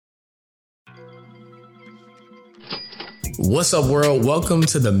What's up, world? Welcome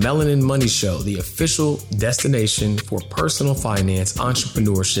to the Melanin Money Show, the official destination for personal finance,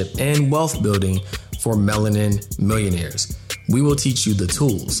 entrepreneurship, and wealth building for melanin millionaires. We will teach you the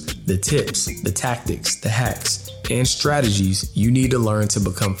tools, the tips, the tactics, the hacks, and strategies you need to learn to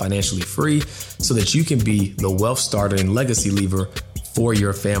become financially free so that you can be the wealth starter and legacy leaver for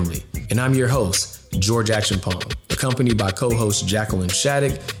your family. And I'm your host, George Actionpalm, accompanied by co-hosts Jacqueline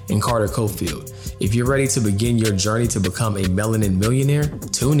Shattuck and Carter Cofield. If you're ready to begin your journey to become a melanin millionaire,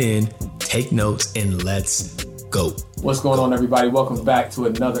 tune in, take notes, and let's go. What's going on, everybody? Welcome back to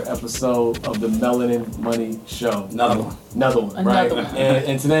another episode of the Melanin Money Show. Another one, right?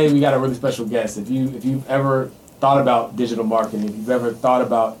 And today we got a really special guest. If you've ever thought about digital marketing, if you've ever thought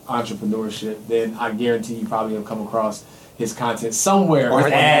about entrepreneurship, then I guarantee you probably have come across his content somewhere. Or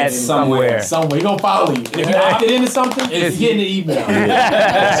ads somewhere. He's going to follow you. If you opted into something, it's getting an email.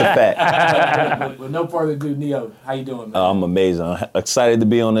 That's a fact. With no further ado, Neo, how you doing, man? I'm amazing. I'm excited to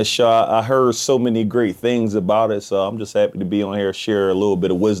be on this show. I heard so many great things about it, so I'm just happy to be on here, share a little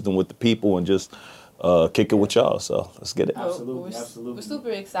bit of wisdom with the people, and just kick it with y'all. So let's get it. Absolutely. We're super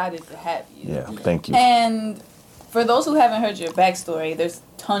excited to have you. Yeah, thank you. And for those who haven't heard your backstory, there's a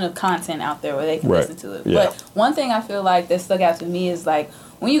ton of content out there where they can listen to it. Yeah. But one thing I feel like that stuck out to me is like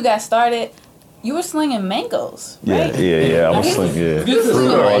when you got started, you were slinging mangoes, right? Yeah. I was slinging,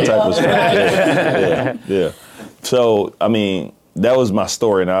 fruit, all type of stuff. Yeah. So, I mean, that was my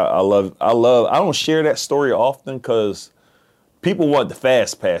story, and I don't share that story often because people want the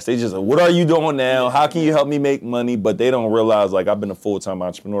fast pass. They just, what are you doing now? How can you help me make money? But they don't realize, like, I've been a full-time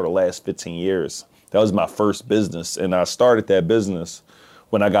entrepreneur the last 15 years. That was my first business, and I started that business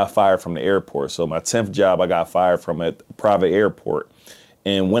when I got fired from the airport. So my 10th job I got fired from at a private airport.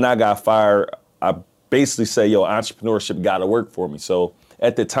 And when I got fired, I basically said, entrepreneurship got to work for me. So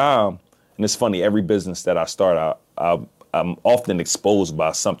at the time, and it's funny, every business that I start, I'm often exposed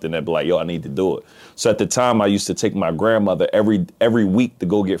by something that be like, I need to do it. So at the time, I used to take my grandmother every week to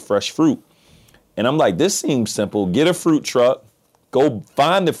go get fresh fruit. And I'm like, this seems simple. Get a fruit truck, go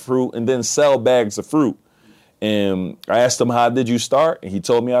find the fruit, and then sell bags of fruit. And I asked him, how did you start? And he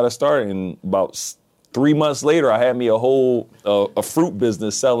told me how to start. And about 3 months later, I had me a whole a fruit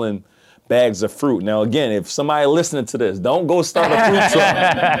business selling bags of fruit. Now, again, if somebody listening to this, don't go start a fruit truck.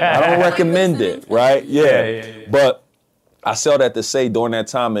 I don't recommend it, right? Yeah. But I say all that to say, during that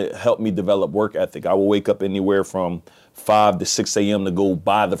time, it helped me develop work ethic. I would wake up anywhere from 5 to 6 a.m. to go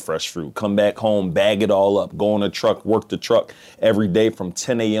buy the fresh fruit, come back home, bag it all up, go on a truck, work the truck every day from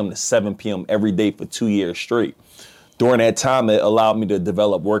 10 a.m. to 7 p.m. every day for 2 years straight. During that time, it allowed me to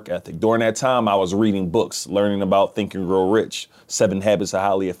develop work ethic. During that time, I was reading books, learning about Think and Grow Rich, 7 Habits of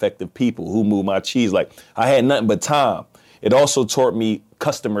Highly Effective People, Who Moved My Cheese. Like, I had nothing but time. It also taught me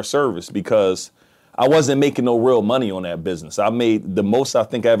customer service because I wasn't making no real money on that business. I made the most I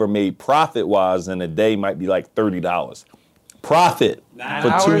think I ever made profit-wise in a day might be like $30. Profit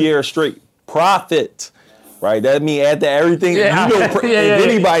for 2 years straight. Profit, right? That means add to everything. Yeah. If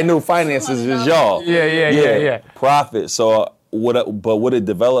anybody knew finances, is y'all. Yeah. Profit. So what it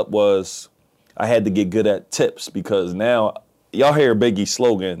developed was I had to get good at tips because now y'all hear Biggie's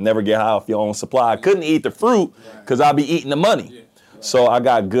slogan, never get high off your own supply. I couldn't eat the fruit because I'd be eating the money. So I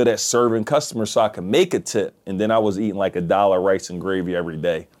got good at serving customers so I could make a tip. And then I was eating like $1 rice and gravy every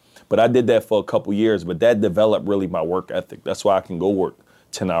day. But I did that for a couple years, but that developed really my work ethic. That's why I can go work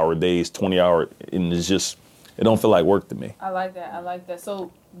 10-hour days, 20-hour, and it's just, it don't feel like work to me. I like that.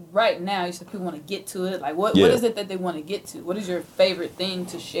 So right now, you said people want to get to it. Like, what is it that they want to get to? What is your favorite thing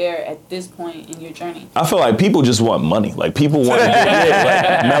to share at this point in your journey? I feel like people just want money. Like, people want to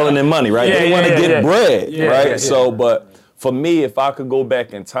get like melanin money, right? They want to get bread, right? So, but for me, if I could go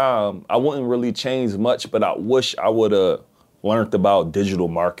back in time, I wouldn't really change much, but I wish I would have learned about digital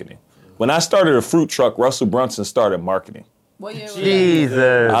marketing. When I started a fruit truck, Russell Brunson started marketing. What year was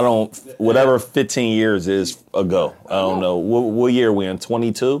Jesus. Whatever 15 years is ago. I don't know. What year are we in,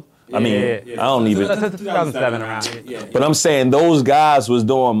 22? I mean, I don't even. 2007 around. But I'm saying those guys was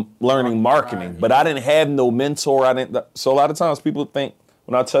learning marketing, but I didn't have no mentor. So a lot of times people think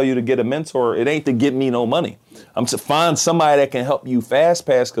when I tell you to get a mentor, it ain't to get me no money. I'm to find somebody that can help you fast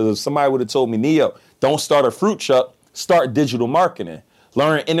pass, because if somebody would have told me, Neo, don't start a fruit truck, start digital marketing.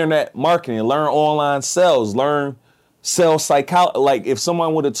 Learn internet marketing, learn online sales, learn sales psychology. Like, if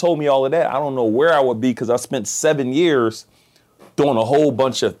someone would have told me all of that, I don't know where I would be, because I spent 7 years doing a whole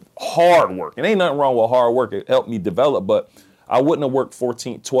bunch of hard work. And ain't nothing wrong with hard work. It helped me develop, but I wouldn't have worked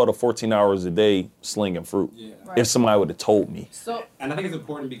 12 to 14 hours a day slinging fruit if somebody would have told me. And I think it's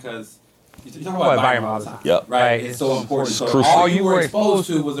important because You talk about environment all the time. Yep. Right? It's so important. So crucial. all you were exposed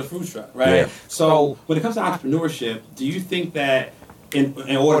to was a fruit truck, right? Yeah. So when it comes to entrepreneurship, do you think that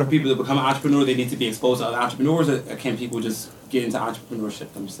in order for people to become an entrepreneur, they need to be exposed to other entrepreneurs, or can people just get into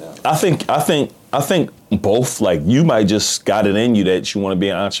entrepreneurship themselves? I think both. Like, you might just got it in you that you want to be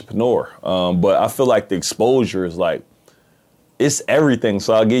an entrepreneur, but I feel like the exposure is like, it's everything.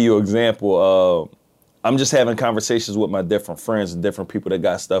 So I'll give you an example. I'm just having conversations with my different friends and different people that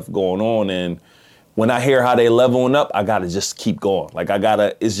got stuff going on, and when I hear how they leveling up, I gotta just keep going. Like,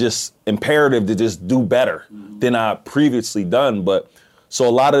 it's just imperative to just do better than I previously done. But so a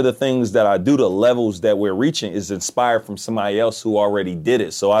lot of the things that I do, the levels that we're reaching, is inspired from somebody else who already did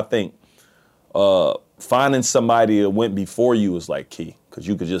it. So I think finding somebody that went before you is like key, because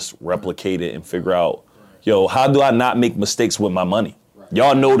you could just replicate it and figure out, yo, how do I not make mistakes with my money?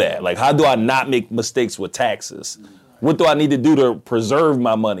 Y'all know that. Like, how do I not make mistakes with taxes? What do I need to do to preserve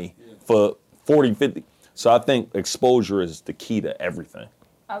my money for 40, 50? So I think exposure is the key to everything.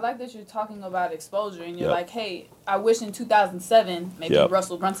 I like that you're talking about exposure, and you're like, hey, I wish in 2007, maybe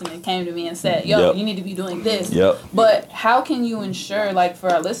Russell Brunson came to me and said, yo, you need to be doing this. But how can you ensure, like, for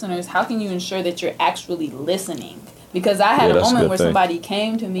our listeners, how can you ensure that you're actually listening? Because I had a moment where somebody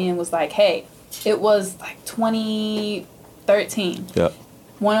came to me and was like, hey, it was like 2013.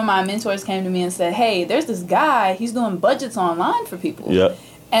 One of my mentors came to me and said, hey, there's this guy, he's doing budgets online for people.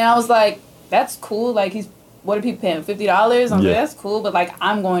 And I was like, that's cool. Like, what are people paying, $50? I'm like, that's cool, but like,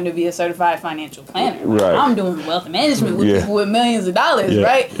 I'm going to be a certified financial planner. Like, I'm doing wealth management with people with millions of dollars,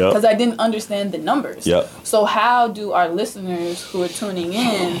 right? Because I didn't understand the numbers. So how do our listeners who are tuning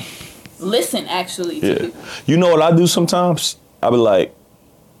in listen actually to people? You know what I do sometimes? I be like,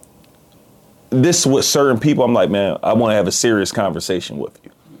 this with certain people, I'm like, man, I want to have a serious conversation with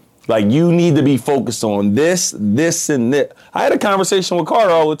you. Like, you need to be focused on this, and this. I had a conversation with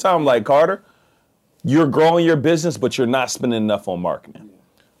Carter all the time. Like, Carter, you're growing your business, but you're not spending enough on marketing.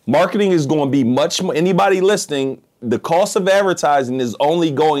 Marketing is going to be much more. Anybody listening, the cost of advertising is only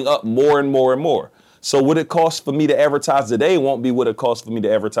going up more and more and more. So what it costs for me to advertise today won't be what it costs for me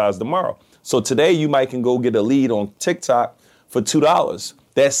to advertise tomorrow. So today you might can go get a lead on TikTok for $2.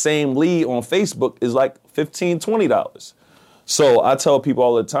 That same lead on Facebook is like $15, $20. So I tell people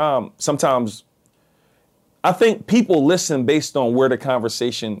all the time, sometimes I think people listen based on where the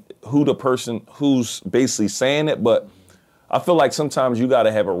conversation, who the person who's basically saying it. But I feel like sometimes you got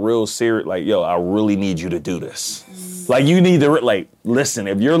to have a real serious, like, yo, I really need you to do this. Like, you need to, like, listen.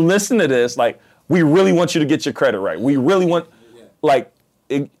 If you're listening to this, like, we really want you to get your credit right. We really want, like,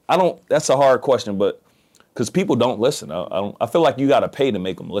 that's a hard question, but because people don't listen. I feel like you got to pay to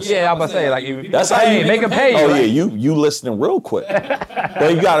make them listen. Yeah, I'm about to say, like, that's how you make them pay. Oh, right? Yeah, you listening real quick.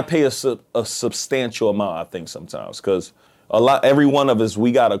 But you got to pay a substantial amount, I think, sometimes. Because every one of us,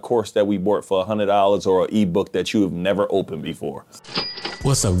 we got a course that we bought for $100 or an ebook that you have never opened before.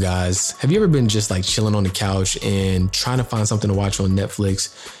 What's up, guys? Have you ever been just like chilling on the couch and trying to find something to watch on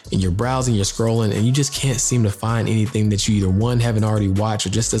Netflix, and you're browsing, you're scrolling, and you just can't seem to find anything that you either, one, haven't already watched or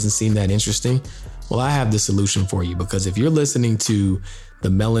just doesn't seem that interesting? Well, I have the solution for you, because if you're listening to the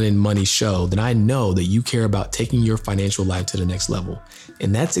Melanin Money Show, then I know that you care about taking your financial life to the next level.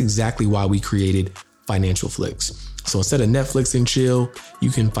 And that's exactly why we created Financial Flicks. So instead of Netflix and chill,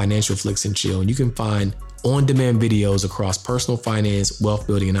 you can Financial Flicks and chill, and you can find on-demand videos across personal finance, wealth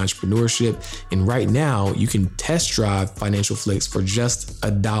building, and entrepreneurship. And right now, you can test drive Financial Flicks for just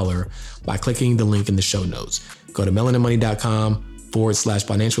 $1 by clicking the link in the show notes. Go to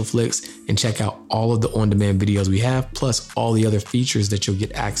melaninmoney.com/financial flicks and check out all of the on-demand videos we have, plus all the other features that you'll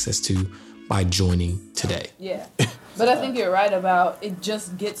get access to by joining today. Yeah. But I think you're right about it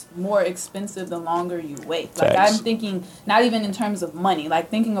just gets more expensive the longer you wait. Like, I'm thinking, not even in terms of money, like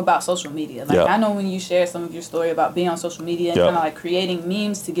thinking about social media. Like, I know when you share some of your story about being on social media and kind of like creating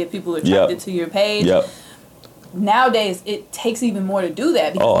memes to get people attracted to your page. Nowadays, it takes even more to do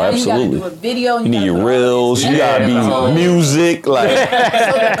that, because now you got to do a video. You need your reels. You got to be music. Like, so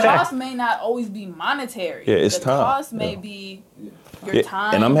the cost may not always be monetary. Yeah, it's the time. The cost may be your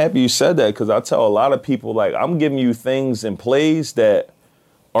time. And I'm happy you said that, because I tell a lot of people, like, I'm giving you things and plays that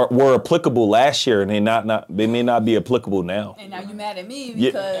were applicable last year, and they may not be applicable now. And now you mad at me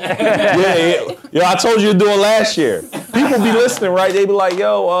because I told you to do it last year. People be listening, right? They be like,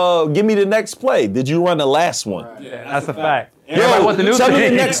 yo, give me the next play. Did you run the last one? Yeah, that's a fact. Yo, what the new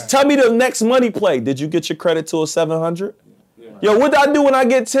tell me the next money play. Did you get your credit to a 700? Yo, what did I do when I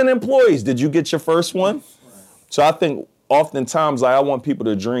get 10 employees? Did you get your first one? So I think oftentimes, like, I want people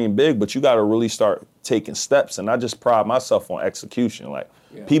to dream big, but you got to really start taking steps. And I just pride myself on execution. Like,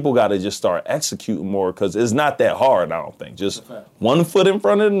 People got to just start executing more because it's not that hard, I don't think. Just one foot in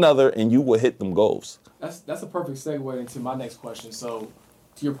front of another and you will hit them goals. That's a perfect segue into my next question. So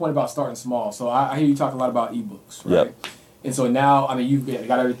to your point about starting small, so I hear you talk a lot about ebooks, right? Yep. And so now, I mean, you've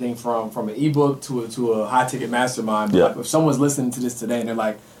got everything from an ebook to a high-ticket mastermind. But like, if someone's listening to this today and they're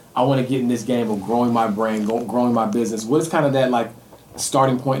like, I want to get in this game of growing my brand, growing my business, what is kind of that like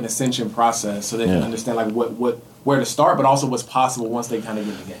starting point and ascension process so they can understand like where to start, but also what's possible once they kind of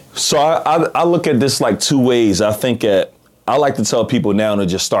get in the game? So I look at this like two ways. I think I like to tell people now to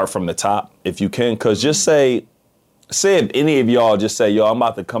just start from the top if you can, because just say if any of y'all just say, yo, I'm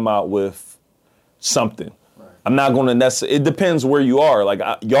about to come out with something. I'm not going to necessarily, it depends where you are. Like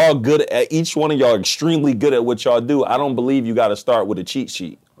y'all good at, each one of y'all extremely good at what y'all do. I don't believe you got to start with a cheat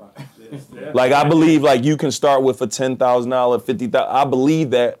sheet. Right. Like I believe like you can start with a $10,000, $50,000. I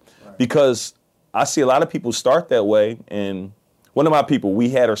believe that because I see a lot of people start that way. And one of my people, we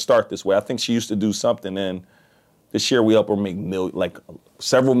had her start this way. I think she used to do something, and this year we helped her make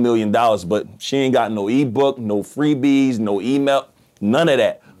several $1 million, but she ain't got no ebook, no freebies, no email, none of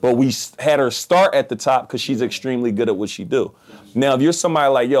that. But we had her start at the top because she's extremely good at what she do. Now, if you're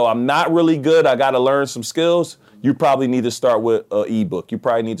somebody like, yo, I'm not really good, I got to learn some skills, you probably need to start with an ebook. You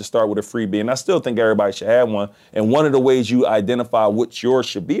probably need to start with a freebie. And I still think everybody should have one. And one of the ways you identify what yours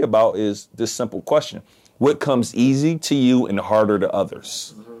should be about is this simple question. What comes easy to you and harder to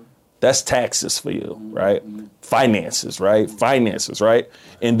others? That's taxes for you, right? Finances, right?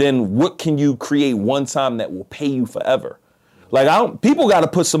 And then what can you create one time that will pay you forever? Like people got to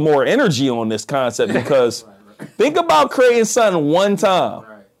put some more energy on this concept because think about creating something one time.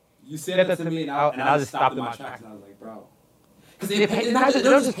 Right. You said that to me, and I just stopped in my tracks, and I was like, bro. Because they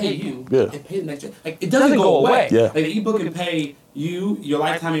don't just pay you. Yeah. They pay the next generation. Like, it doesn't go away. Yeah. Like the ebook can pay you, your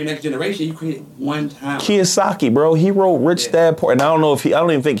lifetime, and your next generation. You create it one time. Kiyosaki, bro, he wrote Rich Dad Poor, and I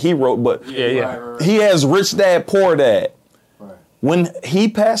don't even think he wrote, but he has Rich Dad Poor Dad. Right. When he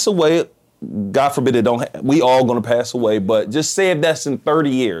passed away, God forbid we all gonna pass away, but just say if that's in 30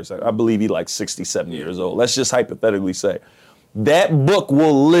 years, I believe he's like 67 years old. Let's just hypothetically say. That book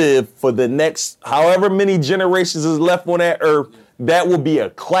will live for the next however many generations is left on that earth. That will be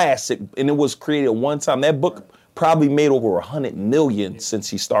a classic, and it was created one time. That book probably made over 100 million since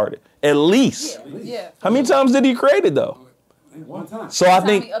he started, at least. Yeah. How many times did he create it though? One time. So I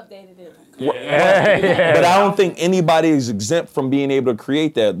think. He updated it. But I don't think anybody is exempt from being able to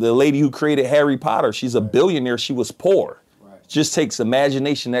create that. The lady who created Harry Potter, she's a billionaire. She was poor. Right. Just takes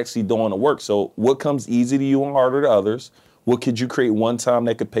imagination actually doing the work. So what comes easy to you and harder to others? What could you create one time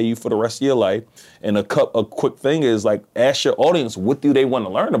that could pay you for the rest of your life? And a quick thing is like ask your audience, what do they want to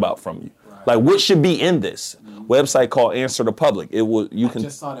learn about from you? Right. Like what should be in this? Website called Answer the Public. I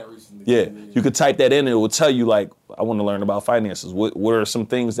just saw that recently. Yeah, you could type that in and it will tell you like, I want to learn about finances. What are some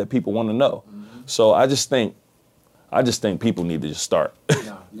things that people want to know? Mm-hmm. So I just think people need to just start.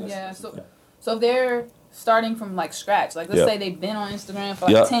 Yeah. So if they're starting from like scratch, like let's say they've been on Instagram for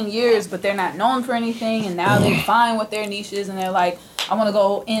like 10 years, but they're not known for anything, and now they find what their niche is, and they're like, I want to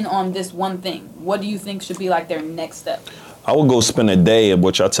go in on this one thing. What do you think should be like their next step? I would go spend a day in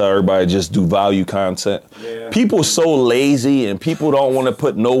which I tell everybody just do value content. Yeah. People are so lazy and people don't want to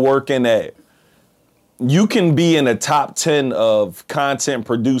put no work in that. You can be in the top 10 of content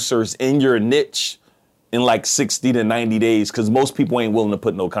producers in your niche in like 60 to 90 days because most people ain't willing to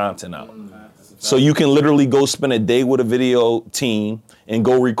put no content out. So you can literally go spend a day with a video team and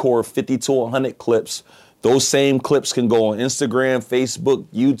go record 50 to 100 clips. Those same clips can go on Instagram, Facebook,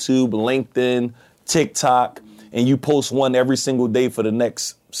 YouTube, LinkedIn, TikTok, and you post one every single day for the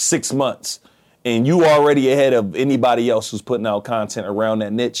next 6 months. And you already ahead of anybody else who's putting out content around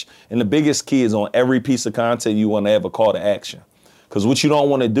that niche. And the biggest key is on every piece of content you want to have a call to action. Because what you don't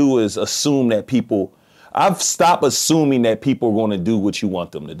want to do is assume that I've stopped assuming that people are going to do what you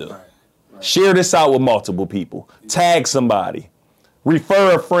want them to do. Right. Share this out with multiple people. Tag somebody.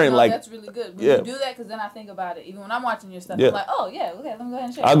 Refer a friend. That's really good. When you do that, because then I think about it. Even when I'm watching your stuff, I'm like, oh, yeah, okay, let me go ahead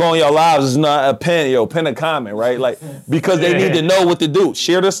and share. I go on your lives. It's not a pen a comment, right? Like, because they need to know what to do.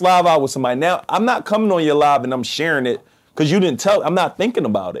 Share this live out with somebody. Now, I'm not coming on your live and I'm sharing it because you didn't tell. I'm not thinking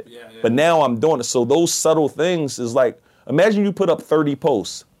about it. Yeah. But now I'm doing it. So those subtle things is like, imagine you put up 30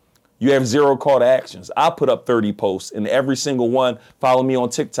 posts. You have 0 call to actions. I put up 30 posts, and every single one, follow me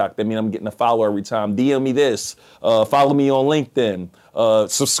on TikTok. That means I'm getting a follow every time. DM me this. Follow me on LinkedIn.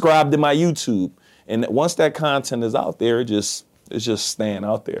 Subscribe to my YouTube. And once that content is out there, it's just staying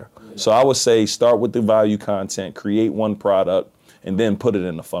out there. Yeah. So I would say start with the value content, create one product, and then put it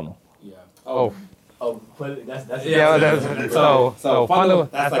in the funnel. Yeah. Oh, Oh, that's so funnel.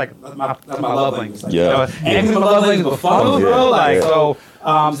 That's my love language. Like, yeah. And my love language, but funnels, bro. Like so.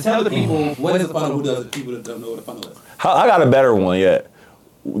 To tell the people what is a funnel, who does it, people that don't know what a funnel is. I got a better one yet.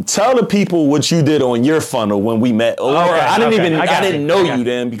 Tell the people what you did on your funnel when we met. Or I didn't know you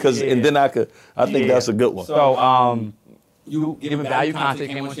then because and then I think that's a good one. So you giving value content,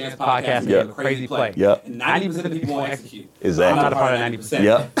 came on Chance Podcast, and gave a crazy play. Yep. And 90% of people won't execute. Exactly. I'm not a part of 90%.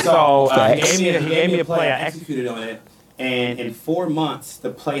 Yep. So he gave me a play. I executed on it. And in 4 months, the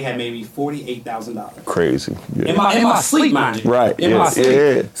play had maybe $48,000. Crazy. Yeah. In my sleep, mind you. Right. In my sleep.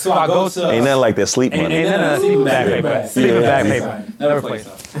 Yeah. So I go to. Ain't nothing like that sleep money. Ain't nothing like sleeping bag paper. Sleeping bag paper. Never play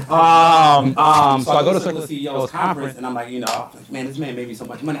stuff. So I go to Circle CEO's conference, and I'm like, man, this man made me so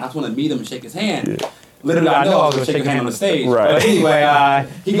much money. I just want to meet him and shake his hand. Yeah. Literally, I know I was going to shake his hand on the stage. Right. But anyway,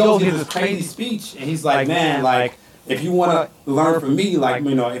 he goes and gives this crazy speech, and he's like, man, like, if you want to learn from me, like, if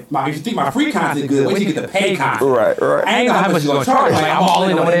you think my free content is good, wait till you get the paid content. Right. I ain't know how much you're going to charge. Like, I'm all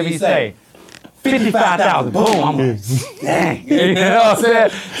in on whatever you say. 55,000. Boom. I'm like, dang. You know what I'm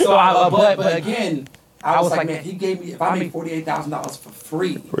saying? So, but again, I was like, man, he gave me, if I make $48,000 for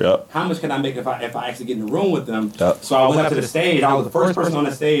free, how much can I make if I actually get in the room with them? Yep. So I went up to the stage. I was the first person on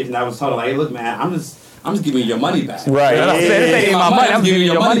the stage, and I was told, like, hey, look, man, I'm just giving you your money back. Right. That's what I'm saying. This ain't my money. I'm giving you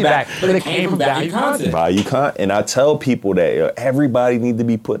your money back. But it came from value content. Value content. And I tell people that everybody need to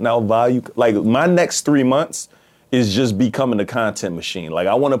be putting out value. Like, my next 3 months is just becoming a content machine. Like,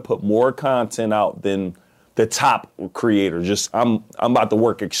 I want to put more content out than the top creator. I'm about to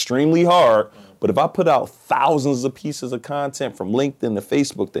work extremely hard. But if I put out thousands of pieces of content from LinkedIn to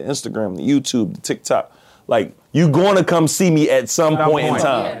Facebook to Instagram to YouTube to TikTok, like, you going to come see me at some point in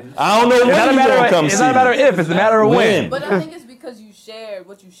time. Yeah. I don't know when you're going to come see me. It's not a matter of if, it's a matter of when. But I think it's because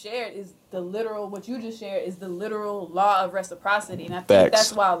what you shared is what you just shared is the literal law of reciprocity. And I think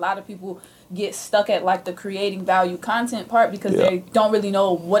that's why a lot of people get stuck at like the creating value content part because they don't really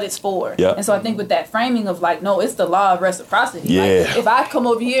know what it's for. Yeah. And so I think with that framing of like, no, it's the law of reciprocity. Yeah. Like, if I come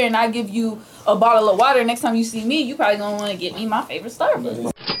over here and I give you a bottle of water, next time you see me, you probably gonna want to get me my favorite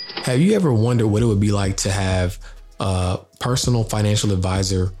Starbucks. Have you ever wondered what it would be like to have a personal financial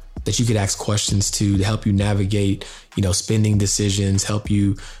advisor that you could ask questions to help you navigate, spending decisions, help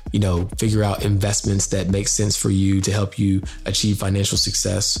you, figure out investments that make sense for you to help you achieve financial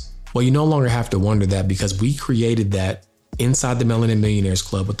success? Well, you no longer have to wonder that because we created that inside the Melanin Millionaires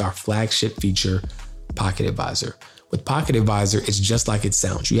Club with our flagship feature, Pocket Advisor. With Pocket Advisor, it's just like it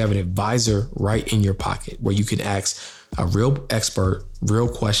sounds. You have an advisor right in your pocket where you can ask a real expert, real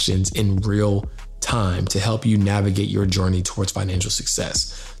questions in real time to help you navigate your journey towards financial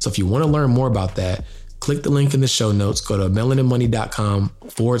success. So if you want to learn more about that, click the link in the show notes, go to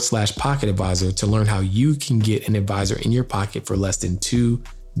melaninmoney.com/pocket advisor to learn how you can get an advisor in your pocket for less than $2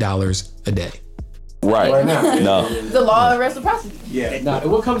 a day. Right now. No. The law of reciprocity. Yeah. Now,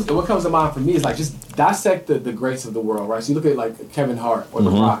 what comes to mind for me is like just dissect the greats of the world, right? So you look at like Kevin Hart or The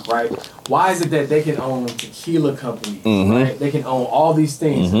Rock, right? Why is it that they can own tequila companies, right? They can own all these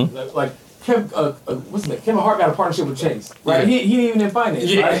things, like Kevin Hart got a partnership with Chase, right? Yeah. He ain't even in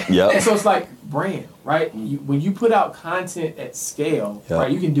finance, right? Yep. And so it's like brand, right? When you put out content at scale,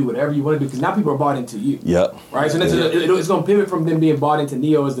 right, you can do whatever you want to do because now people are bought into you, right? So it's going to pivot from them being bought into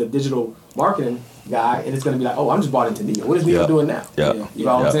Neo as the digital marketing guy, and it's going to be like, oh, I'm just bought into Neo. What is Neo doing now? You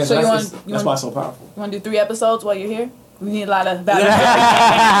know what I'm saying? So that's why it's so powerful. You want to do 3 episodes while you're here? We need a lot of value.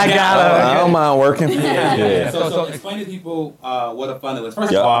 I don't mind working. So explain to people what a funnel is.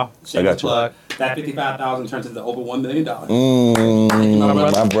 First of all, I got you. Plug, that $55,000 turns into over $1 million.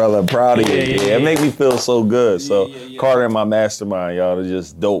 My brother, proud of you. It make me feel so good. Carter and my mastermind, y'all, are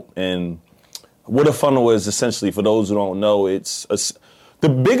just dope. And what a funnel is essentially, for those who don't know, it's the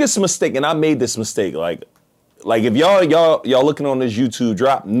biggest mistake, and I made this mistake, like if y'all looking on this YouTube,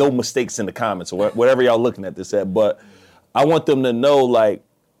 drop no mistakes in the comments or whatever y'all looking at this at, but I want them to know, like,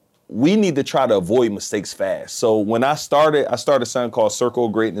 we need to try to avoid mistakes fast. So when I started something called Circle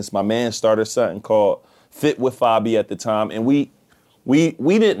of Greatness. My man started something called Fit with Fabi at the time, and we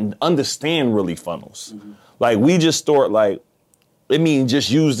didn't understand really funnels. Like, we just thought, like,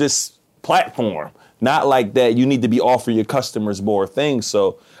 just use this platform. Not like that you need to be offering your customers more things.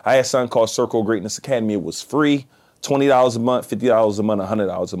 So I had something called Circle of Greatness Academy. It was free, $20 a month, $50 a month,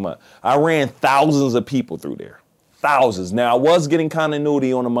 $100 a month. I ran thousands of people through there. Thousands. Now, I was getting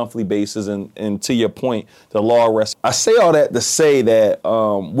continuity on a monthly basis, and to your point, the law of rest. I say all that to say that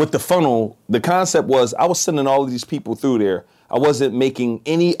with the funnel, the concept was I was sending all of these people through there. I wasn't making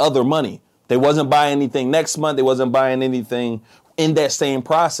any other money. They wasn't buying anything next month. They wasn't buying anything in that same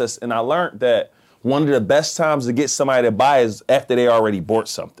process. And I learned that one of the best times to get somebody to buy is after they already bought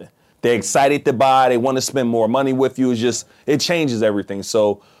something. They're excited to buy. They want to spend more money with you. It changes everything.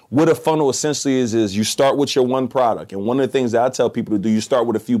 So what a funnel essentially is you start with your one product. And one of the things that I tell people to do, you start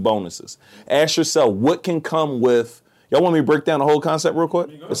with a few bonuses. Ask yourself, what can come with, y'all want me to break down the whole concept real quick?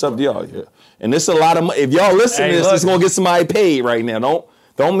 It's up to y'all. Yeah. And it's a lot of money. If y'all listen to this, it's going to get somebody paid right now.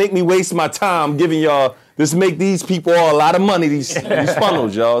 Don't make me waste my time giving y'all, this make these people all a lot of money, these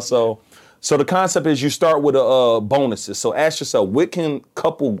funnels, y'all. So the concept is you start with bonuses. So ask yourself, what can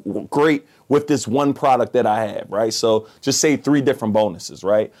couple great with this one product that I have, right? So just say 3 different bonuses,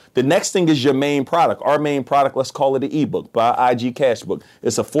 right? The next thing is your main product. Our main product, let's call it an ebook by IG Cashbook.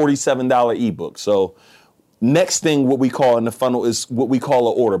 It's a $47 ebook. So next thing what we call in the funnel is what we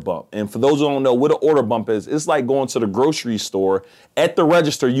call an order bump. And for those who don't know what an order bump is, it's like going to the grocery store. At the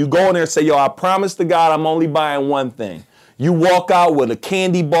register, you go in there and say, yo, I promise to God I'm only buying one thing. You walk out with a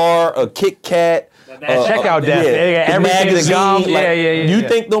candy bar, a Kit Kat, checkout desk. Everything. You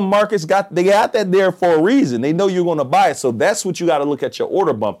think the markets got that there for a reason. They know you're going to buy it. So that's what you got to look at your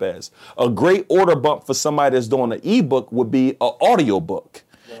order bump as. A great order bump for somebody that's doing an ebook would be an audio book.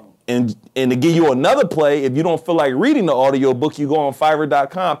 And to give you another play, if you don't feel like reading the audio book, you go on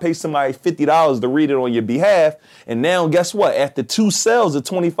Fiverr.com, pay somebody $50 to read it on your behalf. And now guess what? After 2 sales of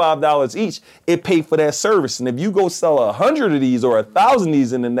 $25 each, it paid for that service. And if you go sell 100 of these or 1,000 of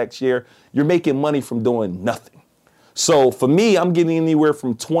these in the next year, you're making money from doing nothing. So for me, I'm getting anywhere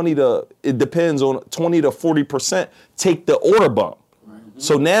from 20 to 40% take the order bump.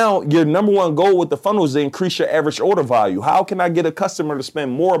 So now your number one goal with the funnel is to increase your average order value. How can I get a customer to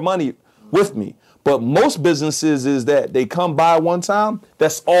spend more money with me? But most businesses is that they come by one time,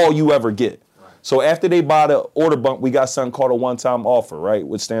 that's all you ever get. So after they buy the order bump, we got something called a one-time offer, right?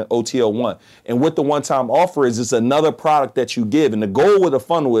 Which stands OTO1. And what the one-time offer is, it's another product that you give. And the goal with a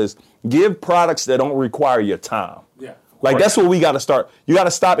funnel is give products that don't require your time. Yeah. Like that's what we got to start. You got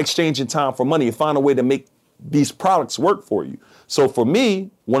to stop exchanging time for money and find a way to make these products work for you. So for me,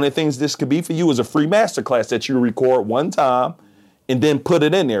 one of the things this could be for you is a free masterclass that you record one time and then put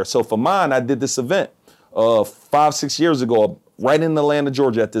it in there. So for mine, I did this event 5-6 years ago, right in Atlanta,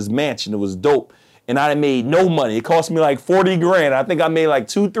 Georgia, at this mansion. It was dope. And I made no money. It cost me like 40 grand. I think I made like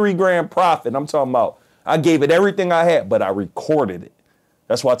 2-3 grand profit. I'm talking about, I gave it everything I had, but I recorded it.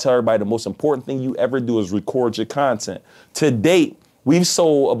 That's why I tell everybody the most important thing you ever do is record your content. To date, we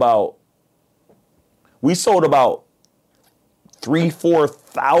sold about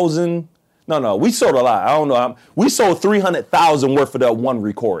 3,000-4,000. No, we sold a lot. I don't know. We sold 300,000 worth of that one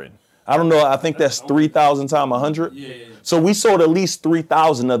recording. I don't know. I think that's 3,000 times 100. Yeah. So we sold at least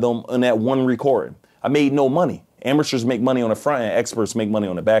 3,000 of them in that one recording. I made no money. Amateurs make money on the front end. Experts make money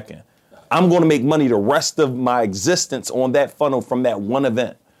on the back end. I'm going to make money the rest of my existence on that funnel from that one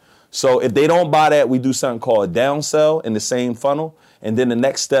event. So if they don't buy that, we do something called a downsell in the same funnel. And then the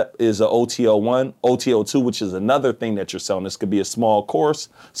next step is a OTO1, OTO2, which is another thing that you're selling. This could be a small course,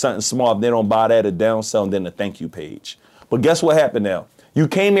 something small. If they don't buy that, a downsell, and then a thank you page. But guess what happened now? You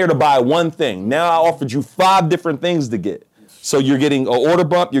came here to buy one thing. Now I offered you 5 different things to get. So you're getting an order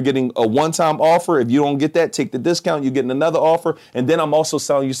bump, you're getting a one-time offer. If you don't get that, take the discount, you're getting another offer. And then I'm also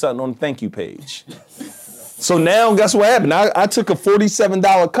selling you something on the thank you page. So now guess what happened? I took a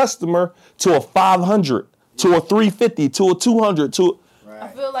 $47 customer to a $500, to a $350, to a $200, to I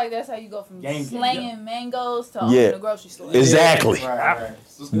feel like that's how you go from slanging mangoes to opening a grocery store. Exactly. Right.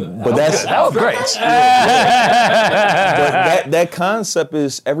 But that was great. But that concept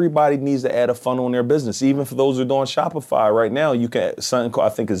is everybody needs to add a funnel in their business. Even for those who are doing Shopify right now, you can add something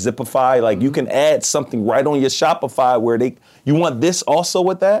called, I think, a Zipify. Like you can add something right on your Shopify where you want this also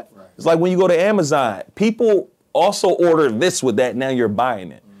with that. Right. It's like when you go to Amazon, people also order this with that. Now you're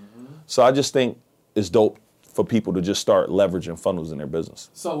buying it. Mm-hmm. So I just think it's dope for people to just start leveraging funnels in their business.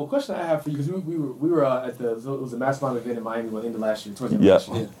 So a question I have for you, because we were at it was a mastermind event in Miami at the end of last year, towards the end of last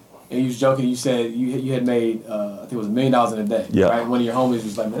year. And you was joking, you said you had made, I think it was $1 million in a day, right? One of your homies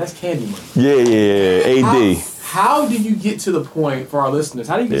was like, man, that's candy money. Yeah, AD. How do you get to the point, for our listeners,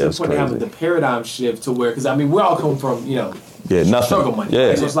 how do you get to the point of having the paradigm shift to where, because I mean, we all come from, nothing. Struggle money. Yeah.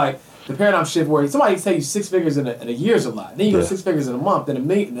 Right? So it's like, the paradigm shift where somebody tell you 6 figures in a year is a lot. Then you go 6 figures in a month. Then a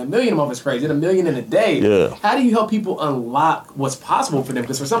million a month is crazy. Then $1 million in a day. Yeah. How do you help people unlock what's possible for them?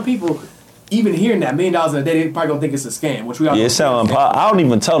 Because for some people, even hearing that $1 million in a day, they probably don't think it's a scam. Which we all it sounds impossible. I don't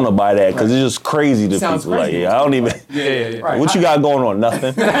even tell nobody that because it's just crazy to people. Crazy. Like, I don't even. Right. What you got going on?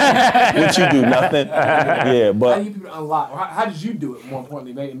 Nothing. What you do? Nothing. Yeah, but how do you people unlock? Or how did you do it? More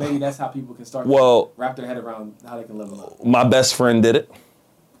importantly, maybe that's how people can start to wrap their head around how they can level up. My best friend did it.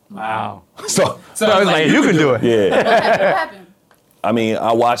 Wow. So it's like you can do it. Yeah. What happened? I mean,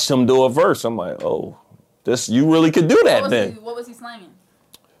 I watched him do a verse. I'm like, oh, you really could do that then. What was he slanging?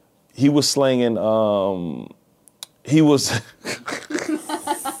 he was slinging. He was.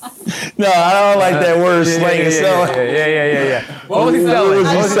 No, I don't like that word slinging. Yeah. What was he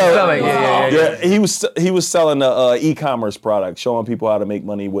selling? Yeah. He was selling the e-commerce product, showing people how to make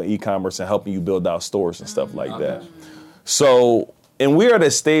money with e-commerce and helping you build out stores and stuff like that. So, and we're at a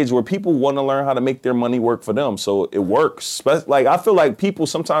stage where people want to learn how to make their money work for them. So it works. Like, I feel like people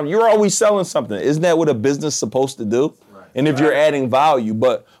sometimes, you're always selling something. Isn't that what a business is supposed to do? Right. And if you're adding value,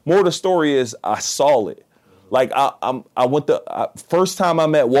 but more of the story is I saw it. Like I went first time I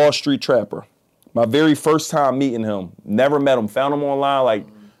met Wall Street Trapper, my very first time meeting him, never met him, found him online, like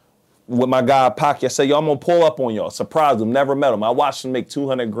with my guy Pocky. I said, yo, I'm gonna pull up on y'all. Surprised him, never met him. I watched him make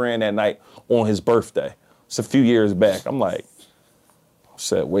 $200,000 that night on his birthday. It's a few years back. I'm like, I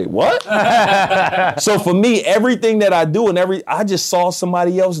said, wait, what? So for me, everything that I do I just saw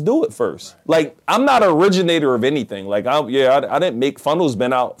somebody else do it first. Like, I'm not an originator of anything. Like, I didn't make funnels,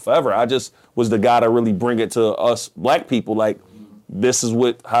 been out forever. I just was the guy to really bring it to us black people. Like, this is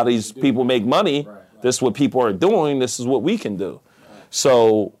how these people make money. This is what people are doing. This is what we can do.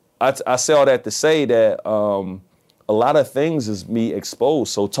 So I say all that to say that a lot of things is me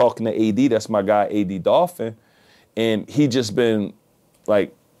exposed. So talking to AD, that's my guy, AD Dolphin, and he just been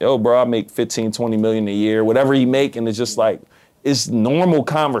like, yo, bro, I make 15, 20 million a year, whatever he make, and it's just like, it's normal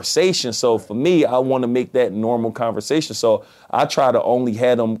conversation. So for me, I want to make that normal conversation. So I try to only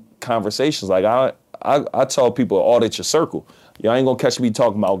have them conversations. Like I tell people, audit your circle. You ain't gonna catch me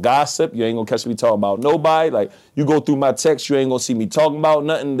talking about gossip. You ain't gonna catch me talking about nobody. Like, you go through my text, you ain't gonna see me talking about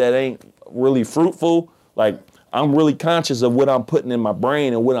nothing that ain't really fruitful. Like, I'm really conscious of what I'm putting in my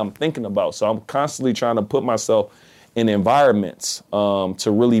brain and what I'm thinking about. So I'm constantly trying to put myself in environments to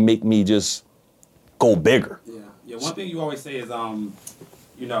really make me just go bigger. Yeah. One thing you always say is,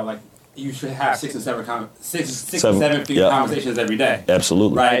 like, you should have six and seven figure conversations every day.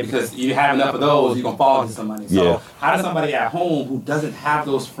 Absolutely. Right? Because you have enough of those, you're going to fall into some money. So how does somebody at home who doesn't have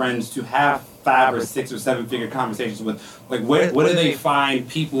those friends to have 5 or 6 or 7 figure conversations with, like, where do they find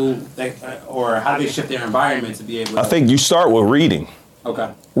people that, or how do they shift their environment to be able to? I think you start with reading.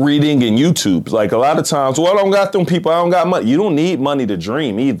 Okay. Reading and YouTube. Like, a lot of times, well, I don't got them people, I don't got money. You don't need money to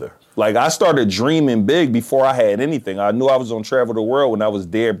dream either. Like, I started dreaming big before I had anything. I knew I was gonna travel the world when I was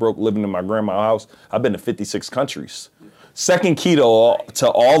dead broke, living in my grandma's house. I've been to 56 countries. Second key to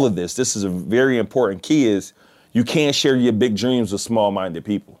all of this is a very important key, is you can't share your big dreams with small-minded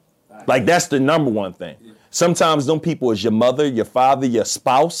people. Like, that's the number one thing. Sometimes them people is your mother, your father, your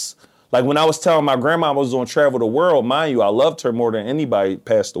spouse. Like, when I was telling my grandma I was gonna travel the world, mind you, I loved her more than anybody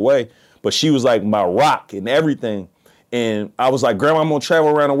passed away, but she was like my rock and everything. And I was like, Grandma, I'm gonna travel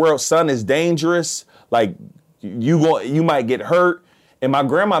around the world. Son, it's dangerous. Like, you might get hurt. And my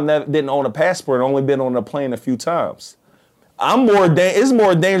grandma didn't own a passport, only been on a plane a few times. It's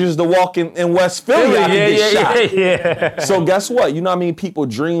more dangerous to walk in West Philly. I could get shot. Yeah. So guess what? You know what I mean?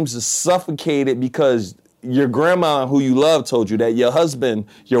 People's dreams are suffocated because your grandma who you love told you that, your husband,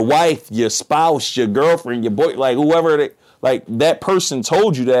 your wife, your spouse, your girlfriend, your boy, like whoever, like that person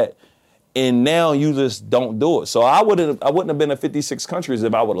told you that. And now you just don't do it. So I wouldn't have been in 56 countries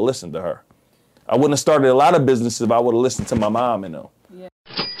if I would have listened to her. I wouldn't have started a lot of businesses if I would have listened to my mom and them. Yeah.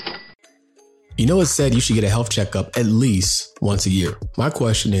 You know, it's said you should get a health checkup at least once a year. My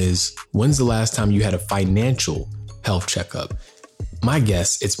question is, when's the last time you had a financial health checkup? My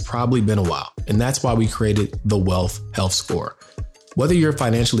guess, it's probably been a while. And that's why we created the Wealth Health Score. Whether you're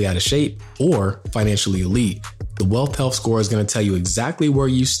financially out of shape or financially elite, the Wealth Health Score is going to tell you exactly where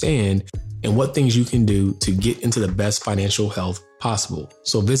you stand and what things you can do to get into the best financial health possible.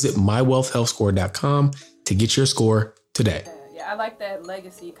 So visit mywealthhealthscore.com to get your score today. Yeah, I like that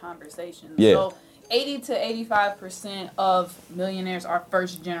legacy conversation. Yeah. So 80 to 85% of millionaires are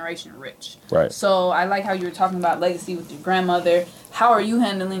first generation rich. Right. So I like how you were talking about legacy with your grandmother. How are you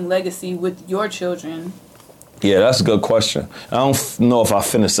handling legacy with your children? Yeah, that's a good question. I don't know if I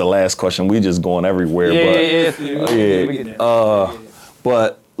finished the last question. We just going everywhere.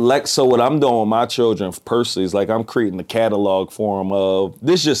 But so what I'm doing with my children personally is like I'm creating a catalog for them of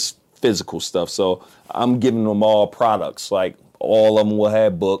this, just physical stuff. So I'm giving them all products. Like, all of them will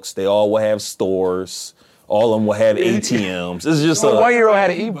have books. They all will have stores. All of them will have ATMs. It's just a 1-year-old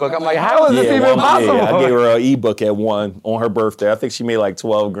had an ebook. I'm like, how is this even possible? Yeah, I gave her an ebook at one on her birthday. I think she made like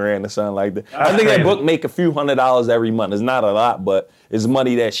 $12,000 or something like that. I think that book make a few $100s every month. It's not a lot, but it's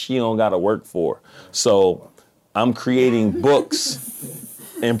money that she don't got to work for. So I'm creating books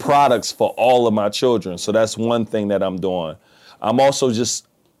and products for all of my children. So that's one thing that I'm doing. I'm also just,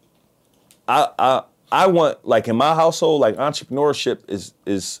 I want, like in my household, like entrepreneurship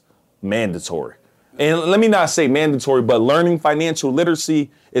is mandatory. And let me not say mandatory, but learning financial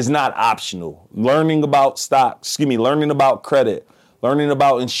literacy is not optional. Learning about stocks, learning about credit, learning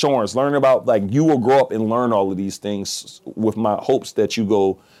about insurance, learning about, like, you will grow up and learn all of these things with my hopes that you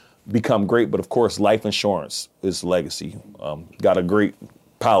go become great. But of course, life insurance is legacy. Got a great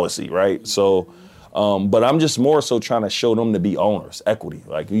policy, right? So, but I'm just more so trying to show them to be owners, equity.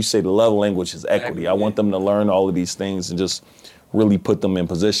 Like you say, the love language is equity. I want them to learn all of these things and just really put them in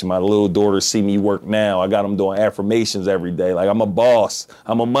position. My little daughter see me work now. I got them doing affirmations every day. Like, I'm a boss.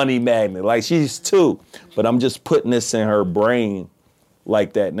 I'm a money magnet. Like, she's 2. But I'm just putting this in her brain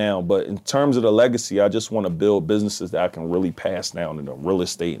like that now. But in terms of the legacy, I just want to build businesses that I can really pass down into real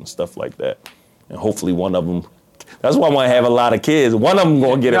estate and stuff like that. And hopefully one of them, that's why I want to have a lot of kids. One of them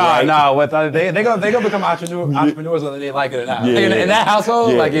going to get it right. No, they're gonna become entrepreneurs whether they like it or not. Yeah. In that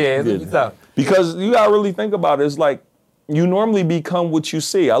household, it's tough. Because you got to really think about it. It's like, you normally become what you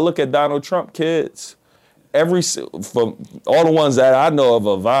see. I look at Donald Trump kids. From all the ones that I know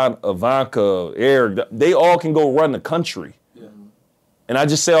of, Ivanka, Eric, they all can go run the country. Yeah. And I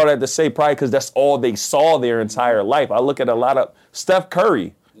just say all that to say probably because that's all they saw their entire life. I look at a lot of Steph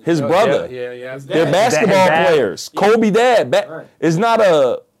Curry, his brother. Yeah. They're basketball players. Yeah. Kobe dad. Right. It's not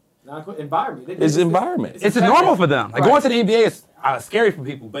a environment. It's environment. It's normal for them. Like, going to the NBA is scary for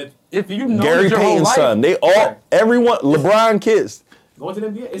people, but if you know Gary Payton's son, they all, everyone, LeBron kids. Going to the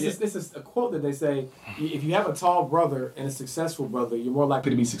NBA, it's just a quote that they say, if you have a tall brother and a successful brother, you're more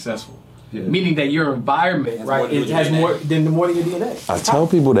likely to be successful. Yeah. Meaning that your environment, has more than your DNA. I tell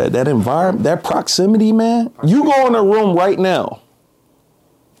people that environment, that proximity, man, you go in a room right now,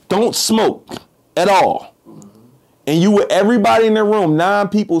 don't smoke at all. And you with everybody in the room, 9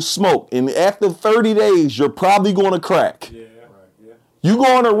 people smoke. And after 30 days, you're probably going to crack. Yeah, right, yeah. You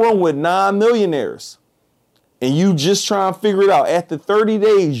go in a room with 9 millionaires and you just try and figure it out. After 30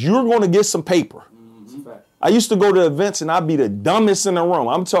 days, you're going to get some paper. Mm-hmm. I used to go to events and I'd be the dumbest in the room.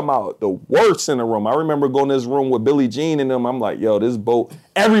 I'm talking about the worst in the room. I remember going to this room with Billie Jean and them. I'm like, yo, this boat,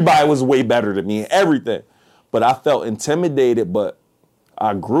 everybody was way better than me and everything. But I felt intimidated, but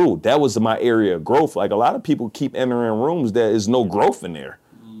I grew. That was my area of growth. Like, a lot of people keep entering rooms, there is no growth in there.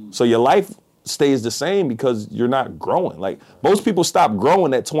 So your life stays the same because you're not growing. Like, most people stop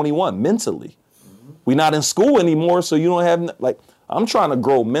growing at 21 mentally. We're not in school anymore, so you don't have, like, I'm trying to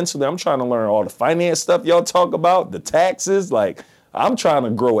grow mentally. I'm trying to learn all the finance stuff y'all talk about, the taxes. Like, I'm trying to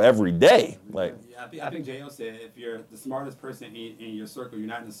grow every day. Like, I think J.O. said, if you're the smartest person in your circle, you're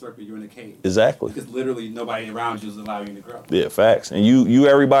not in a circle, you're in a cave. Exactly. Because literally nobody around you is allowing you to grow. Yeah, facts. And you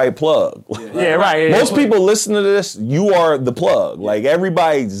everybody plug. Yeah, right. Yeah, most people listen to this, you are the plug. Like,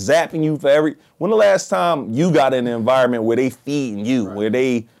 everybody's zapping you for when the last time you got in an environment where they feeding you, where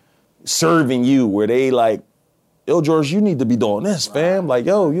they serving you, where they like, yo, George, you need to be doing this, fam. Like,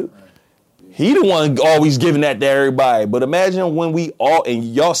 yo, he the one always giving that to everybody. But imagine when we all,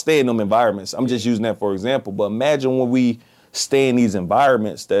 and y'all stay in them environments. I'm just using that for example. But imagine when we stay in these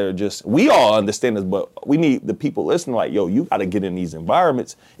environments that are just, we all understand this, but we need the people listening like, yo, you got to get in these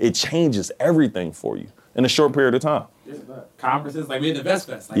environments. It changes everything for you in a short period of time. Conferences, like we at the Best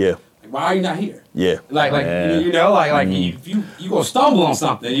Fest. Like, yeah. Like, why are you not here? Yeah. Like if you gonna stumble on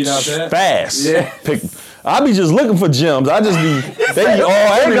something, you know what I'm saying? Fast. Yeah. I be just looking for gems. I just they be all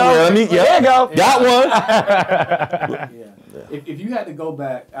everywhere. There you go. Got one. If you had to go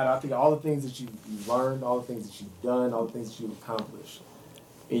back, I think all the things that you've learned, all the things that you've done, all the things that you've accomplished,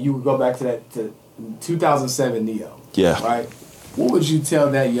 and you would go back to 2007 Neo. Yeah. Right. What would you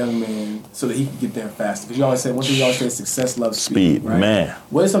tell that young man so that he could get there faster? Because you always say, one thing you always say is success loves speed. Right? Man.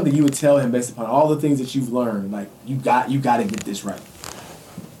 What is something you would tell him based upon all the things that you've learned? Like, you got to get this right.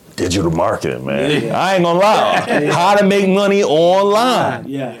 Digital marketing, man. Yeah. I ain't gonna lie. How to make money online.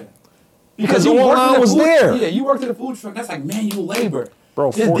 Yeah. Because online was there. Yeah, you worked at a food truck. That's like manual labor.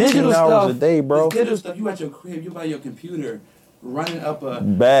 Bro, 14 hours a day, bro. This digital stuff, you at your crib, you by your computer, running up a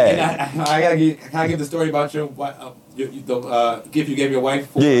bag. And can I give the story about the gift you gave your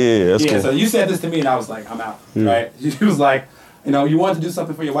wife? That's cool. So you said this to me, and I was like, I'm out, right? She was like, you wanted to do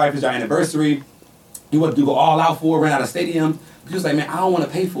something for your wife. It's your anniversary. You wanted to go all out for it, rent out a stadium. She was like, man, I don't want to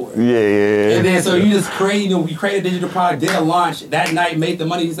pay for it. Yeah. And then so you just create a digital product, did a launch that night, made the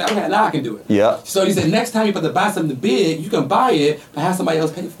money. He said, okay, now I can do it. Yeah. So he said, next time you're about to buy something big, you can buy it, but have somebody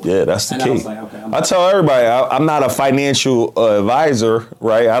else pay for it. Yeah, that's the key. I was like, okay, I tell everybody, I'm not a financial advisor,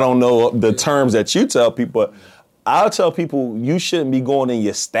 right? I don't know the terms that you tell people, but I'll tell people you shouldn't be going in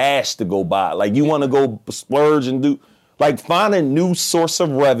your stash to go buy. Like, you want to go splurge and do, like, find a new source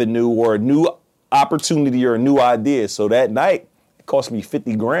of revenue or a new opportunity or a new idea. So that night, cost me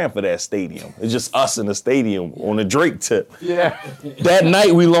 $50,000 for that stadium. It's just us in the stadium on the Drake tip. Yeah. That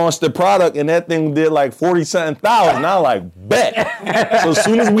night we launched the product and that thing did like 40-something thousand. I like, bet. So as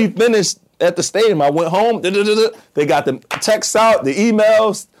soon as we finished at the stadium, I went home. They got the texts out, the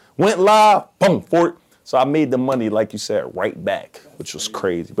emails, went live, boom, So I made the money, like you said, right back, which was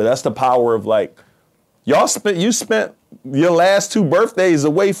crazy. But that's the power of like, you spent your last 2 birthdays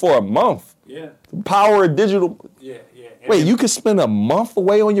away for a month. Yeah. The power of digital. Yeah. Wait, you could spend a month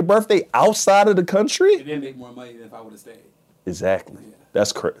away on your birthday outside of the country? And then make more money than if I would have stayed. Exactly. Yeah.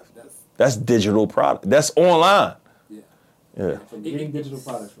 That's crazy. That's digital product. That's online. Yeah. Digital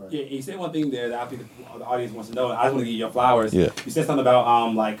products, right? Yeah, you said one thing there that I think the audience wants to know. I just want to give you your flowers. Yeah. You said something about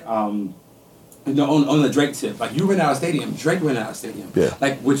on the Drake tip, like you rent out a stadium, Drake rent out a stadium. Yeah.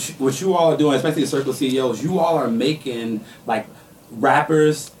 Like what you all are doing, especially the Circle CEOs, you all are making like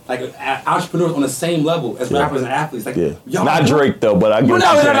rappers, like entrepreneurs on the same level as rappers and athletes. Like y'all not Drake though, but I get No.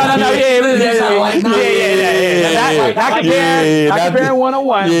 Not comparing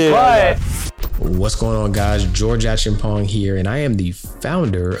 101, but. What's going on, guys? George Achimpong here, and I am the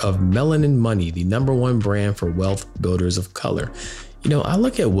founder of Melanin Money, the #1 brand for wealth builders of color. You know, I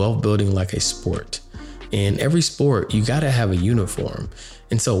look at wealth building like a sport. In every sport, you gotta have a uniform.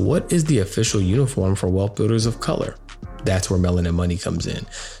 And so what is the official uniform for wealth builders of color? That's where Melanin Money comes in.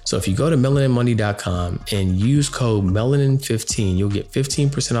 So if you go to melaninmoney.com and use code MELANIN15, you'll get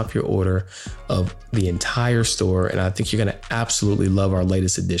 15% off your order of the entire store. And I think you're going to absolutely love our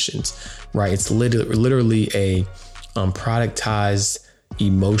latest additions, right? It's literally a productized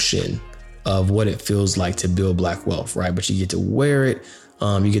emotion of what it feels like to build Black wealth, right? But you get to wear it.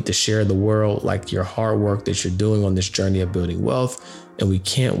 You get to share the world, like your hard work that you're doing on this journey of building wealth. And we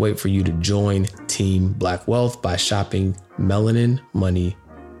can't wait for you to join Team Black Wealth by shopping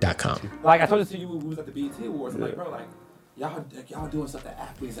melaninmoney.com. Like I told this to you when we was at the BET Awards, I'm like, bro, like y'all doing stuff that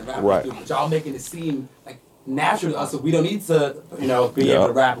athletes and rappers do, but y'all making it seem like natural to us, so we don't need to, be able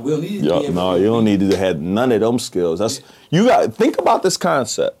to rap. We don't need to be able No, you don't need to have none of them skills. You got think about this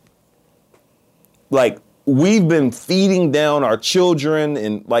concept. Like, we've been feeding down our children,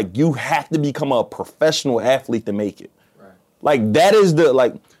 and like you have to become a professional athlete to make it. Like that is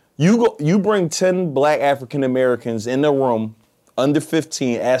you bring 10 Black African Americans in the room under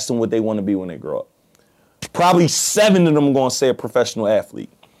 15, ask them what they want to be when they grow up. Probably 7 of them are going to say a professional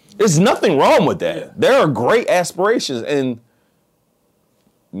athlete. There's nothing wrong with that. Yeah. There are great aspirations, and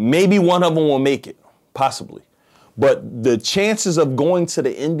maybe one of them will make it, possibly. But the chances of going to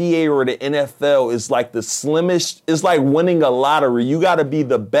the NBA or the NFL is like the slimmest. It's like winning a lottery. You got to be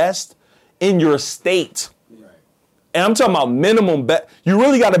the best in your state. And I'm talking about minimum bet. You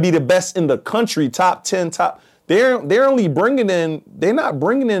really got to be the best in the country, top 10, top. They're only they're not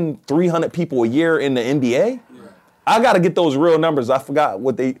bringing in 300 people a year in the NBA. Yeah. I got to get those real numbers. I forgot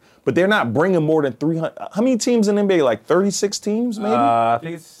but they're not bringing more than 300. How many teams in the NBA? Like 36 teams, maybe? I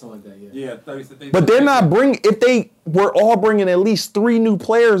think it's something like that, yeah. 36. But they're not if they were all bringing at least 3 new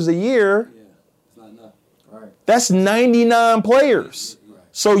players a year. Yeah, it's not enough. Right. That's 99 players.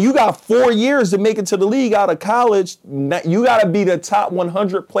 So you got 4 years to make it to the league out of college. You got to be the top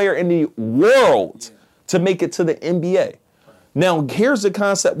 100 player in the world to make it to the NBA. Now, here's the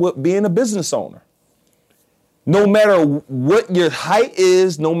concept with being a business owner. No matter what your height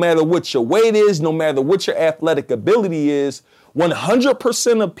is, no matter what your weight is, no matter what your athletic ability is,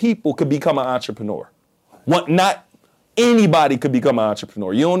 100% of people could become an entrepreneur. Not anybody could become an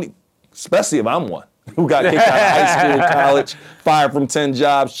entrepreneur. You don't, especially if I'm one. Who got kicked out of high school, college, fired from 10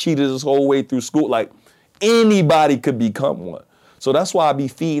 jobs, cheated his whole way through school. Like, anybody could become one. So that's why I be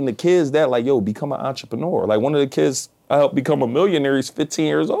feeding the kids that, like, yo, become an entrepreneur. Like, one of the kids I helped become a millionaire, he's 15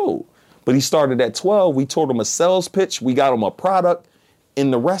 years old. But he started at 12. We taught him a sales pitch. We got him a product.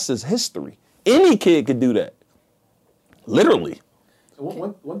 And the rest is history. Any kid could do that. Literally.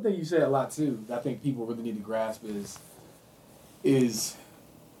 So one thing you said a lot, too, that I think people really need to grasp is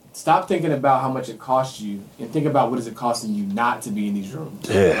stop thinking about how much it costs you and think about what is it costing you not to be in these rooms.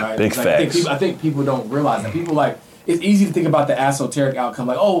 Yeah, right? big facts. I think people don't realize that. People it's easy to think about the esoteric outcome.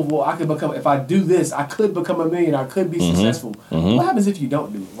 Like, oh, well, if I do this, I could become a millionaire. I could be successful. Mm-hmm. What happens if you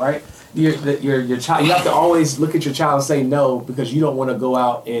don't do it, right? Your child, you have to always look at your child and say no because you don't want to go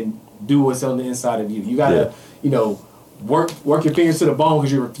out and do what's on the inside of you. You got to, work your fingers to the bone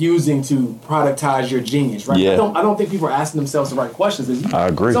because you're refusing to productize your genius, right? Yeah. I don't think people are asking themselves the right questions. I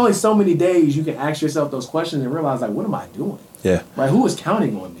agree. There's only so many days you can ask yourself those questions and realize, like, what am I doing? Yeah. Right? Who is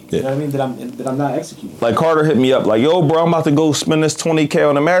counting on me? Yeah. You know what I mean? That I'm not executing. Like Carter hit me up, like, yo, bro, I'm about to go spend this $20K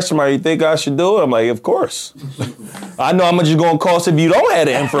on a mastermind. You think I should do it? I'm like, of course. I know how much it's going to cost if you don't have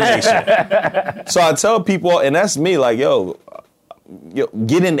the information. So I tell people, and that's me, like, yo,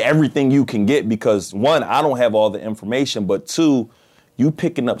 getting everything you can get because one, I don't have all the information, but two, you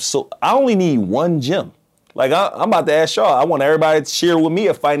picking up. So I only need one gem. Like I'm about to ask y'all, I want everybody to share with me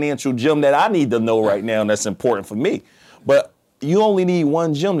a financial gem that I need to know right now and that's important for me. But you only need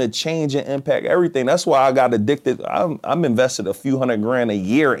one gem to change and impact everything. That's why I got addicted. I'm invested a few $100,000 a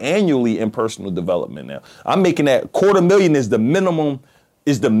year annually in personal development now. I'm making that $250,000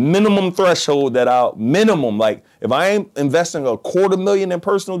 is the minimum threshold that I'll minimum. Like if I ain't investing a $250,000 in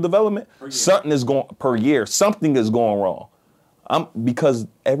personal development, something is going wrong. Because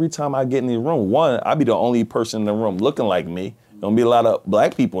every time I get in the room, one, I be the only person in the room looking like me. Don't be a lot of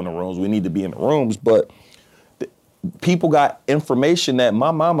black people in the rooms. We need to be in the rooms, but people got information that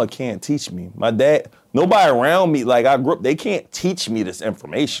my mama can't teach me. My dad, nobody around me, like I grew up, they can't teach me this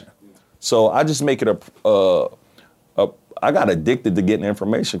information. So I just make it I got addicted to getting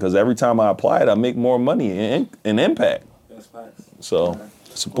information because every time I apply it, I make more money and impact. That's facts. So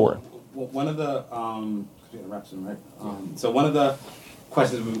it's important. Well, one of the, right? So one of the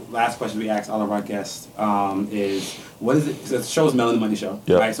last questions we ask all of our guests is, what is it, so the show is Melanin Money Show,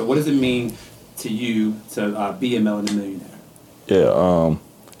 right? So what does it mean to you to be a melanin millionaire? Yeah,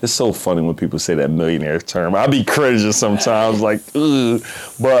 it's so funny when people say that millionaire term. I be cringing sometimes, like, ugh.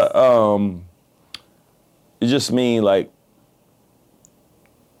 But it just means like,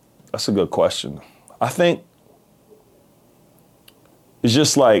 that's a good question. I think it's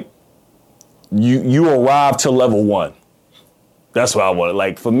just like you arrive to level 1. That's what I want.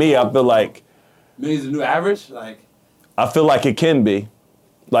 Like for me, I feel like million's the new average. Like I feel like it can be.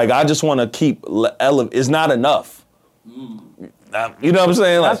 Like, I just want to keep it's not enough. You know what I'm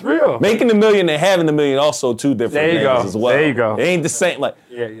saying? Like, that's real. Making $1 million and having $1 million also two different things as well. There you go. It ain't the same. Like,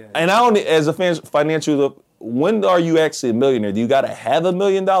 yeah. And I don't, as a financial, when are you actually a millionaire? Do you got to have $1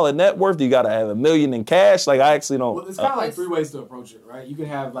 million net worth? Do you got to have $1 million in cash? Like, I actually don't. Well, it's kind of like 3 ways to approach it, right? You can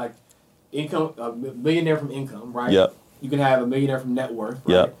have like income, a millionaire from income, right? Yep. You can have a millionaire from net worth,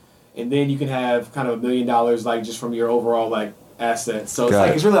 right? Yep. And then you can have kind of $1 million like just from your overall like assets. So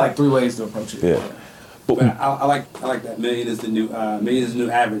it's really like 3 ways to approach it. Yeah. But I like that million is the new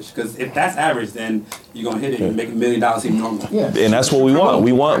average, because if that's average, then you're gonna hit it and make $1 million seem normal. Yeah. And that's what we want.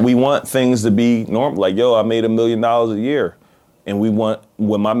 We want things to be normal. Like, yo, I made $1 million a year. And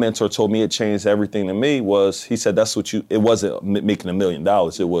when my mentor told me it changed everything to me was, he said, it wasn't making $1 million.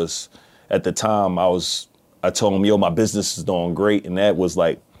 It was, at the time I told him, yo, my business is doing great. And that was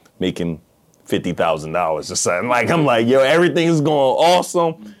like making $50,000 or something. Like, I'm like, yo, everything is going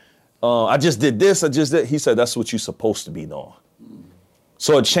awesome. I just did this, He said, that's what you're supposed to be doing.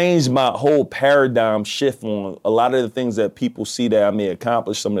 So it changed my whole paradigm shift on a lot of the things that people see that I may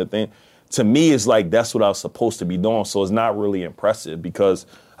accomplish, some of the things. To me, it's like, that's what I was supposed to be doing. So it's not really impressive because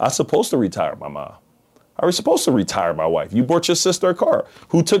I was supposed to retire my mom. I was supposed to retire my wife. You bought your sister a car.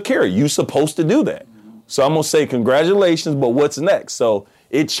 Who took care of you? You supposed to do that. So I'm going to say congratulations, but what's next? So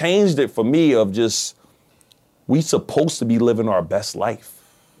it changed it for me of just, we supposed to be living our best life.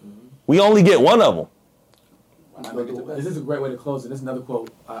 We only get one of them. This is a great way to close it. This is another quote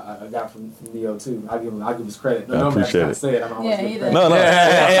I got from Neo too. I'll give his credit. I appreciate it. Say it. I don't No.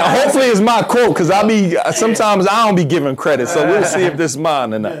 And hopefully it's my quote, because sometimes I don't be giving credit. So we'll see if this is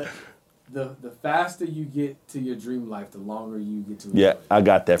mine or not. The faster you get to your dream life, the longer you get to it. Yeah, I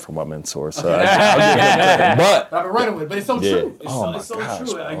got that from my mentor. So I'll give him credit. But I've been running with it, but it's so true. It's so gosh,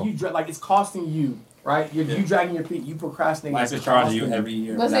 true. Like it's costing you. Right? You dragging your feet, you procrastinating. Life is charging you every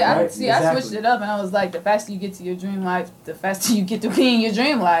year. But I switched it up and I was like, the faster you get to your dream life, the faster you get to be in your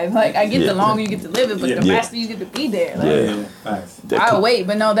dream life. Like, I get the longer you get to live it, but the faster you get to be there. Like, I'll wait.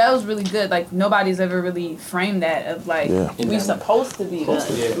 But no, that was really good. Like, nobody's ever really framed that of like, we supposed to be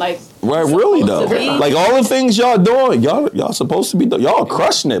done. Like, right, really though. Like, all the things y'all doing, y'all supposed to be doing. Y'all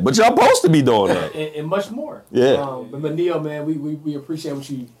crushing it, but y'all supposed to be doing that. And much more. Yeah. But Neo, man, we appreciate what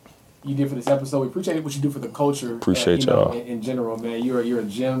you did for this episode. We appreciate what you do for the culture. Appreciate y'all. In general, man. You're a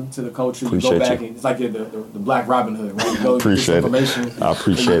gem to the culture. Appreciate you go back and it's like you're the Black Robin Hood, right? You go appreciate it. I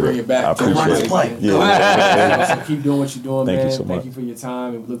appreciate it. Bring it back. I appreciate it. Yeah. So keep doing what you're doing, Thank man. You so much. Thank you for your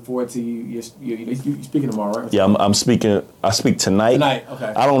time, and we look forward to you speaking tomorrow, right? Yeah, I'm speaking. I speak tonight. Tonight,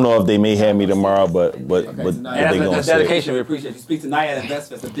 okay. I don't know if they may have me tomorrow, but they gonna say. Dedication. We appreciate you. Speak tonight at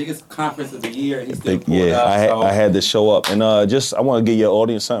InvestFest, the biggest conference of the year. And I had to show up, and I want to give your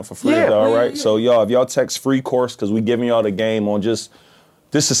audience something for free. All right. So y'all, if y'all text free course, because we giving y'all the game on this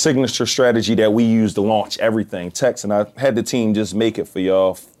is a signature strategy that we use to launch everything. Text, and I had the team just make it for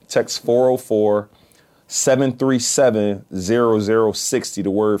y'all. Text 404-737-0060,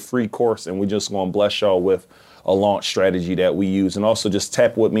 the word free course, and we just gonna bless y'all with a launch strategy that we use. And also just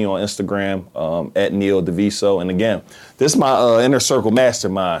tap with me on Instagram at Neil DeViso. And again, this is my Inner Circle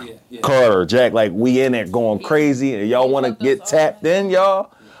Mastermind. Carter, Jack, like we in there going crazy. And y'all want to get tapped in,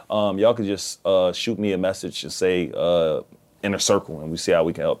 y'all? Y'all can just shoot me a message and say Inner Circle, and we see how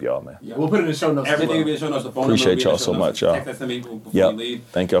we can help y'all, man. Yeah, we'll put it in the show notes. Everything will be in the show notes. The phone Appreciate y'all so much, y'all. Text that to me before you leave.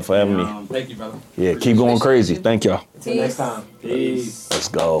 Thank y'all for having me. Thank you, brother. Yeah, keep going crazy. Thank y'all. Until next time. Peace. Let's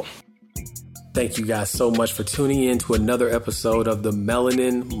go. Thank you guys so much for tuning in to another episode of the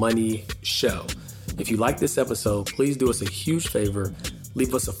Melanin Money Show. If you like this episode, please do us a huge favor.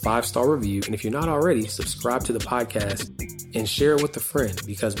 Leave us a 5-star review. And if you're not already, subscribe to the podcast and share it with a friend,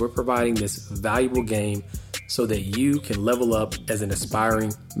 because we're providing this valuable game so that you can level up as an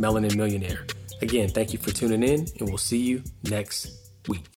aspiring melanin millionaire. Again, thank you for tuning in, and we'll see you next week.